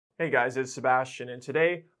Hey guys, it's Sebastian, and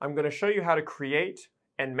today I'm going to show you how to create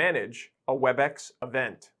and manage a Webex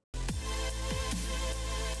event.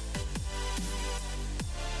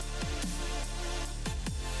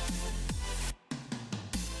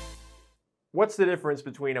 What's the difference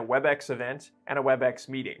between a Webex event and a Webex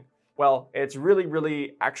meeting? Well, it's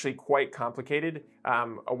really actually quite complicated. A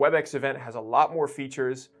Webex event has a lot more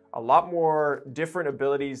features, a lot more different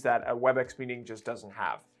abilities that a Webex meeting just doesn't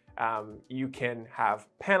have. You can have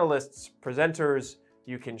panelists, presenters,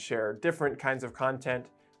 you can share different kinds of content,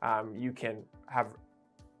 you can have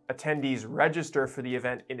attendees register for the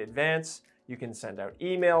event in advance, you can send out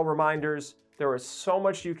email reminders. There is so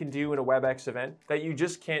much you can do in a Webex event that you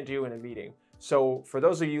just can't do in a meeting. So for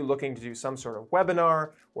those of you looking to do some sort of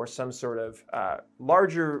webinar or some sort of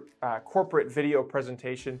larger corporate video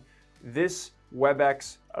presentation, this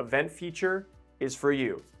Webex event feature is for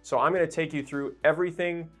you. So I'm going to take you through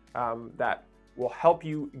everything that will help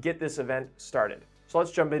you get this event started. So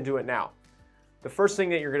let's jump into it now. The first thing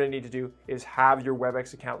that you're going to need to do is have your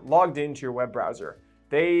Webex account logged into your web browser.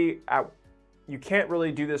 You can't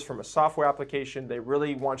really do this from a software application. They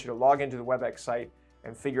really want you to log into the Webex site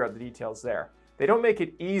and figure out the details there. They don't make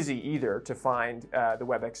it easy either to find the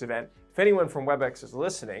Webex event. If anyone from Webex is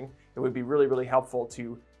listening, it would be really helpful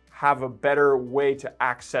to have a better way to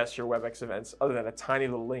access your Webex events other than a tiny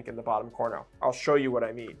little link in the bottom corner. I'll show you what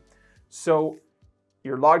I mean. So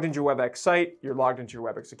you're logged into your Webex site, you're logged into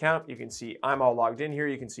your Webex account. You can see I'm all logged in here.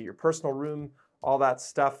 You can see your personal room, all that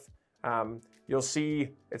stuff. You'll see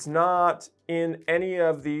it's not in any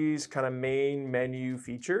of these kind of main menu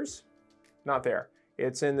features. Not there.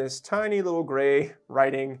 It's in this tiny little gray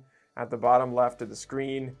writing at the bottom left of the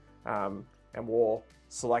screen, and we'll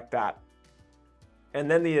select that. And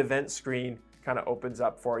then the event screen kind of opens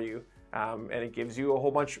up for you, and it gives you a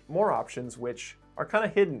whole bunch more options which are kind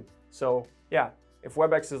of hidden. So yeah, if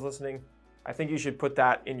Webex is listening, I think you should put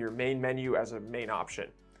that in your main menu as a main option.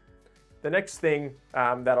 The next thing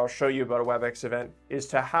that I'll show you about a Webex event is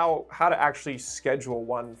how to actually schedule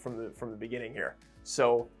one from the beginning here.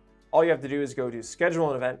 So all you have to do is go to schedule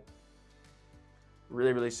an event.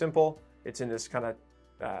 Really simple. It's in this kind of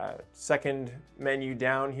second menu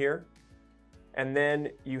down here. And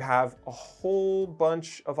then you have a whole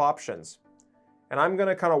bunch of options. And I'm going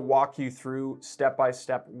to kind of walk you through step by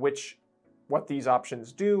step what these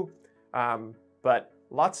options do. But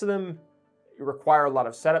lots of them require a lot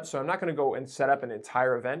of setup. So I'm not going to go and set up an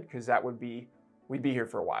entire event because we'd be here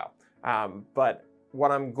for a while. But what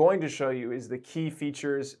I'm going to show you is the key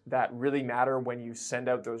features that really matter when you send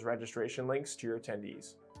out those registration links to your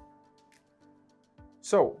attendees.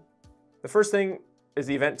 So the first thing is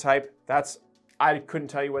the event type. I couldn't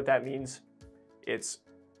tell you what that means. It's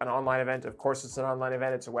an online event. Of course, it's an online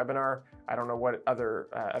event. It's a webinar. I don't know what other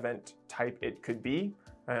event type it could be.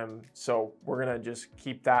 So we're going to just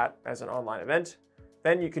keep that as an online event.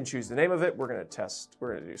 Then you can choose the name of it. We're going to do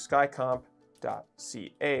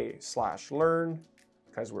skycomp.ca/learn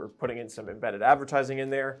because we're putting in some embedded advertising in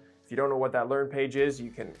there. If you don't know what that learn page is, you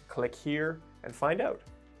can click here and find out.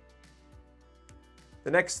 The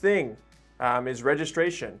next thing is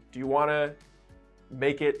registration. Do you want to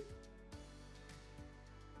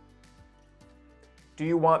do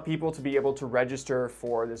you want people to be able to register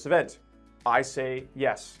for this event? I say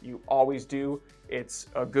yes, you always do. It's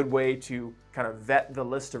a good way to kind of vet the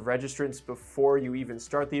list of registrants before you even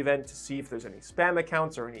start the event to see if there's any spam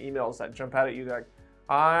accounts or any emails that jump out at you like,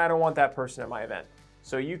 I don't want that person at my event.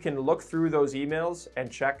 So you can look through those emails and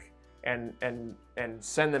check and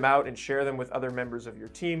send them out and share them with other members of your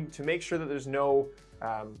team to make sure that there's no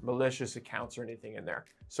malicious accounts or anything in there.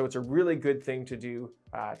 So it's a really good thing to do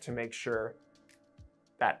to make sure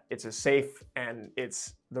that it's a safe and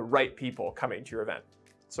it's the right people coming to your event.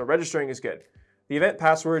 So registering is good. The event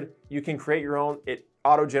password, you can create your own. It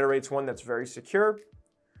auto-generates one that's very secure.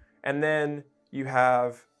 And then you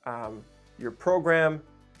have your program.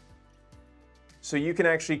 So you can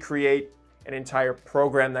actually create an entire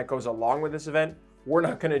program that goes along with this event. We're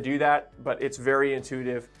not going to do that, but it's very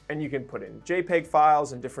intuitive, and you can put in JPEG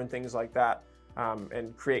files and different things like that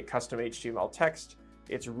and create custom HTML text.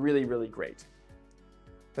 It's really great.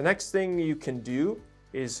 The next thing you can do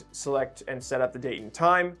is select and set up the date and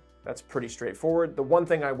time. That's pretty straightforward. The one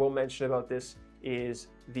thing I will mention about this is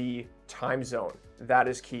the time zone. That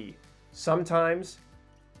is key. Sometimes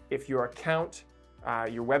if your account,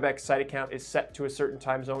 your Webex site account is set to a certain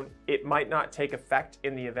time zone, it might not take effect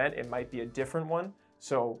in the event. It might be a different one.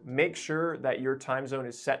 So make sure that your time zone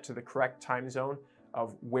is set to the correct time zone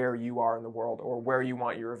of where you are in the world or where you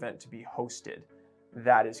want your event to be hosted.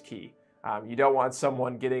 That is key. You don't want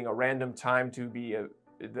someone getting a random time to be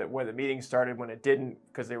when the meeting started, when it didn't,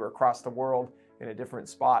 because they were across the world in a different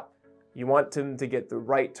spot. You want them to get the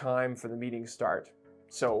right time for the meeting start.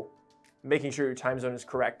 So making sure your time zone is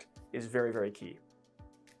correct is very, very key.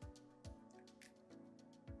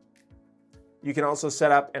 You can also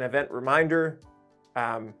set up an event reminder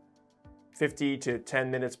 50 to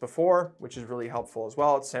 10 minutes before, which is really helpful as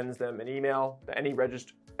well. It sends them an email.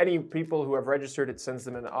 Any people who have registered, it sends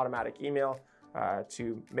them an automatic email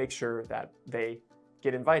to make sure that they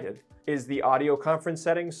get invited. Is the audio conference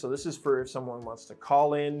settings. So this is for if someone wants to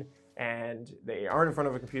call in and they aren't in front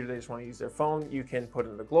of a computer, they just want to use their phone. You can put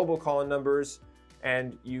in the global call-in numbers,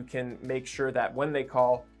 and you can make sure that when they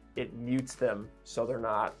call, it mutes them so they're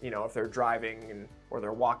not, if they're driving or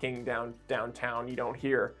they're walking downtown, you don't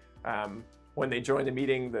hear when they join the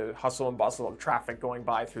meeting the hustle and bustle of traffic going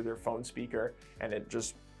by through their phone speaker, and it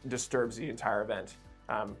just disturbs the entire event.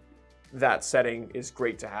 That setting is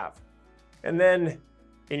great to have. And then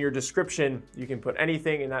in your description, you can put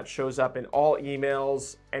anything, and that shows up in all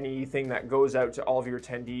emails. Anything that goes out to all of your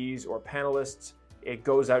attendees or panelists, it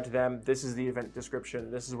goes out to them. This is the event description.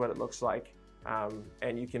 This is what it looks like.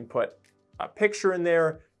 And you can put a picture in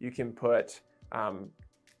there. You can put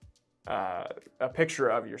a picture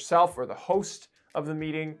of yourself or the host of the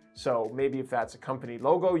meeting. So maybe if that's a company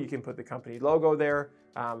logo, you can put the company logo there.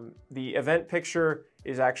 The event picture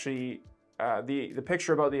is actually, the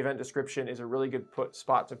picture about the event description is a really good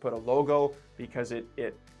spot to put a logo, because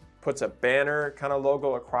it puts a banner kind of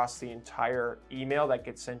logo across the entire email that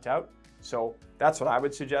gets sent out. So that's what I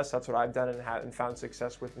would suggest. That's what I've done and found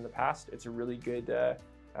success with in the past. It's a really good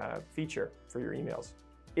feature for your emails.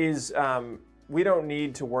 We don't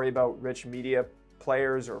need to worry about rich media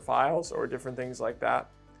players or files or different things like that.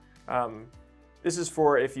 This is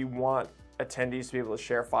for if you want attendees to be able to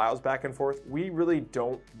share files back and forth. We really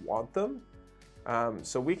don't want them.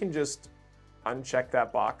 So we can just uncheck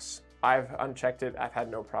that box. I've unchecked it. I've had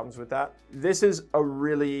no problems with that. This is a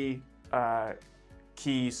really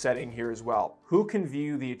key setting here as well. Who can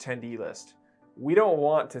view the attendee list? We don't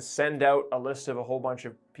want to send out a list of a whole bunch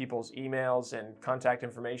of people's emails and contact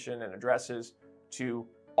information and addresses to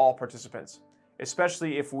all participants,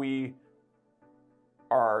 especially if we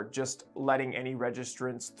are just letting any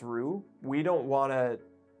registrants through. We don't want to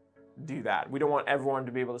do that. We don't want everyone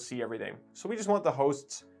to be able to see everything. So we just want the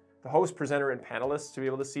host, presenter, and panelists to be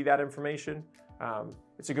able to see that information.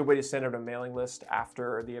 It's a good way to send out a mailing list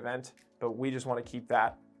after the event, but we just want to keep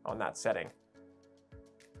that on that setting.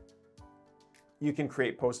 You can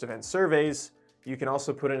create post-event surveys. You can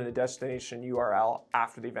also put in a destination URL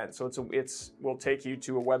after the event. So it will take you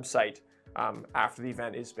to a website after the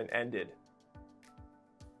event has been ended.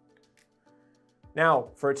 Now,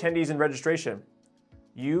 for attendees and registration,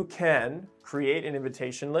 you can create an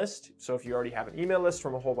invitation list. So if you already have an email list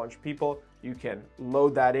from a whole bunch of people, you can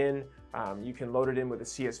load that in. You can load it in with a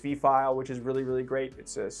CSV file, which is really, really great.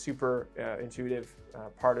 It's a super intuitive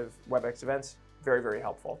part of Webex events. Very, very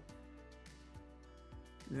helpful.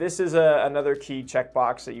 This is another key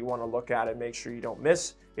checkbox that you want to look at and make sure you don't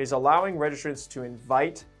miss, is allowing registrants to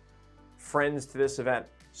invite friends to this event.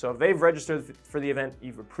 So if they've registered for the event,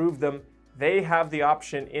 you've approved them, they have the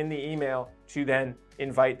option in the email to then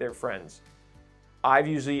invite their friends. I've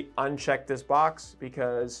usually unchecked this box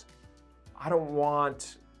because I don't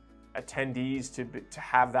want attendees to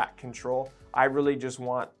have that control. I really just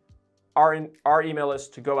want our email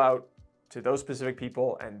list to go out to those specific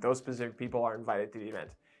people, and those specific people are invited to the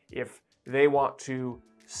event. If they want to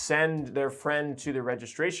send their friend to the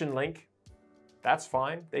registration link, that's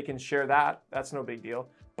fine. They can share that. That's no big deal.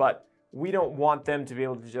 But we don't want them to be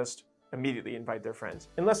able to just immediately invite their friends,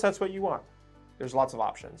 unless that's what you want. There's lots of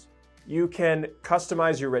options. You can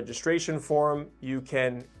customize your registration form. You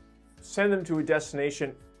can send them to a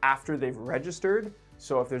destination after they've registered.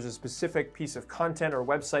 So if there's a specific piece of content or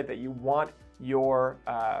website that you want your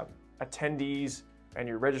attendees and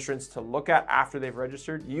your registrants to look at after they've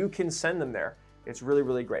registered, you can send them there. It's really,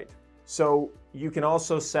 really great. So you can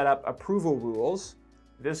also set up approval rules.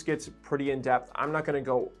 This gets pretty in-depth. I'm not going to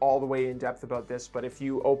go all the way in-depth about this, but if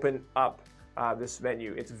you open up this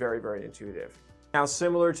menu, it's very, very intuitive. Now,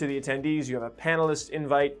 similar to the attendees, you have a panelist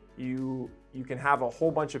invite. You can have a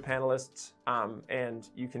whole bunch of panelists and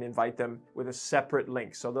you can invite them with a separate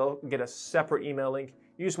link. So they'll get a separate email link.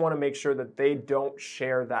 You just want to make sure that they don't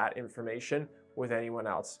share that information with anyone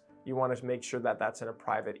else. You want to make sure that that's in a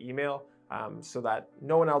private email so that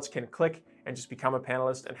no one else can click and just become a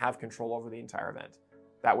panelist and have control over the entire event.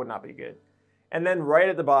 That would not be good. And then right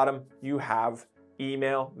at the bottom, you have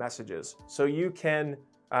email messages. So you can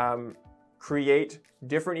create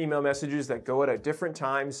different email messages that go out at different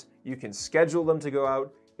times. You can schedule them to go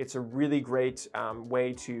out. It's a really great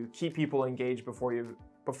way to keep people engaged before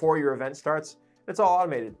your event starts. It's all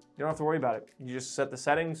automated. You don't have to worry about it. You just set the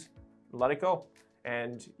settings, let it go,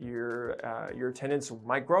 and your attendance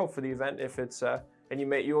might grow for the event if it's and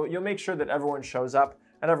you'll make sure that everyone shows up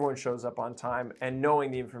and everyone shows up on time and knowing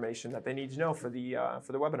the information that they need to know for the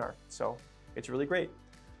webinar. So it's really great.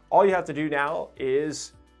 All you have to do now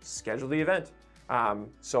is schedule the event.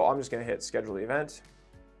 So I'm just going to hit schedule the event.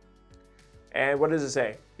 And what does it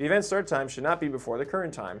say? The event start time should not be before the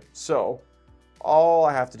current time. So all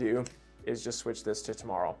I have to do is just switch this to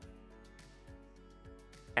tomorrow.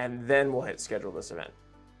 And then we'll hit schedule this event.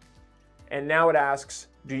 And now it asks,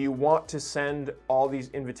 do you want to send all these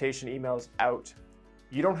invitation emails out?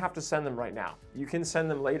 You don't have to send them right now. You can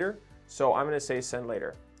send them later. So I'm going to say send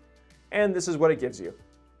later. And this is what it gives you.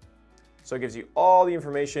 So it gives you all the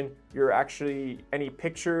information. Any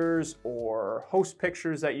pictures or host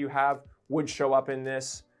pictures that you have would show up in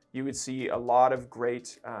this. You would see a lot of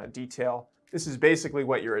great detail. This is basically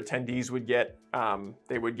what your attendees would get.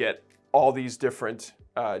 They would get all these different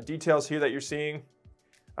details here that you're seeing.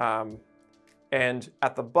 And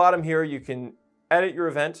at the bottom here, you can edit your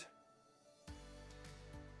event.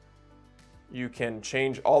 You can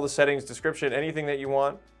change all the settings, description, anything that you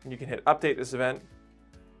want. You can hit update this event.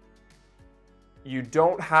 You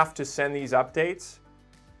don't have to send these updates.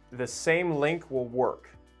 The same link will work.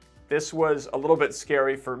 This was a little bit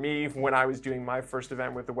scary for me when I was doing my first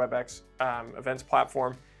event with the Webex events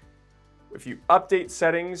platform. If you update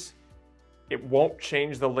settings, it won't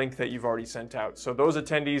change the link that you've already sent out. So those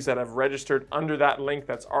attendees that have registered under that link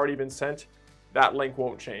that's already been sent, that link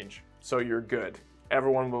won't change. So you're good.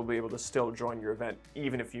 Everyone will be able to still join your event,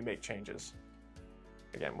 even if you make changes.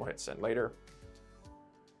 Again, we'll hit send later.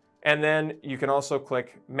 And then you can also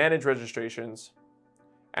click manage registrations,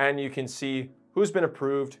 and you can see who's been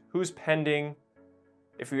approved, who's pending.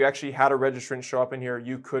 If you actually had a registrant show up in here,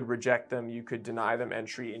 you could reject them, you could deny them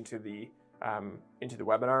entry into the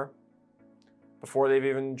webinar before they've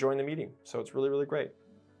even joined the meeting. So it's really, really great.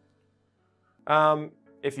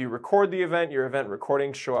 If you record the event, your event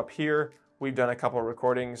recordings show up here. We've done a couple of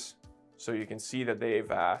recordings, so you can see that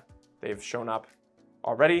they've shown up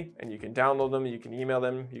already, and you can download them, you can email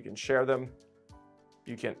them, you can share them,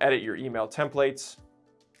 you can edit your email templates.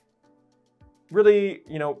 Really,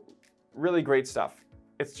 really great stuff.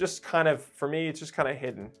 It's just kind of, for me, it's just kind of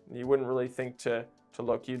hidden. You wouldn't really think to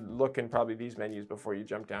look. You'd look in probably these menus before you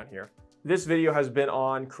jump down here. This video has been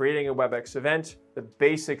on creating a Webex event, the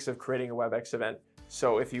basics of creating a Webex event.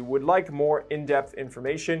 So if you would like more in-depth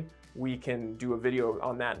information, we can do a video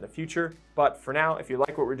on that in the future. But for now, if you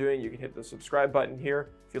like what we're doing, you can hit the subscribe button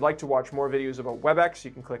here. If you'd like to watch more videos about Webex,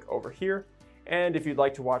 you can click over here. And if you'd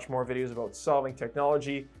like to watch more videos about solving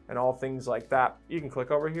technology and all things like that, you can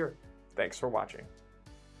click over here. Thanks for watching.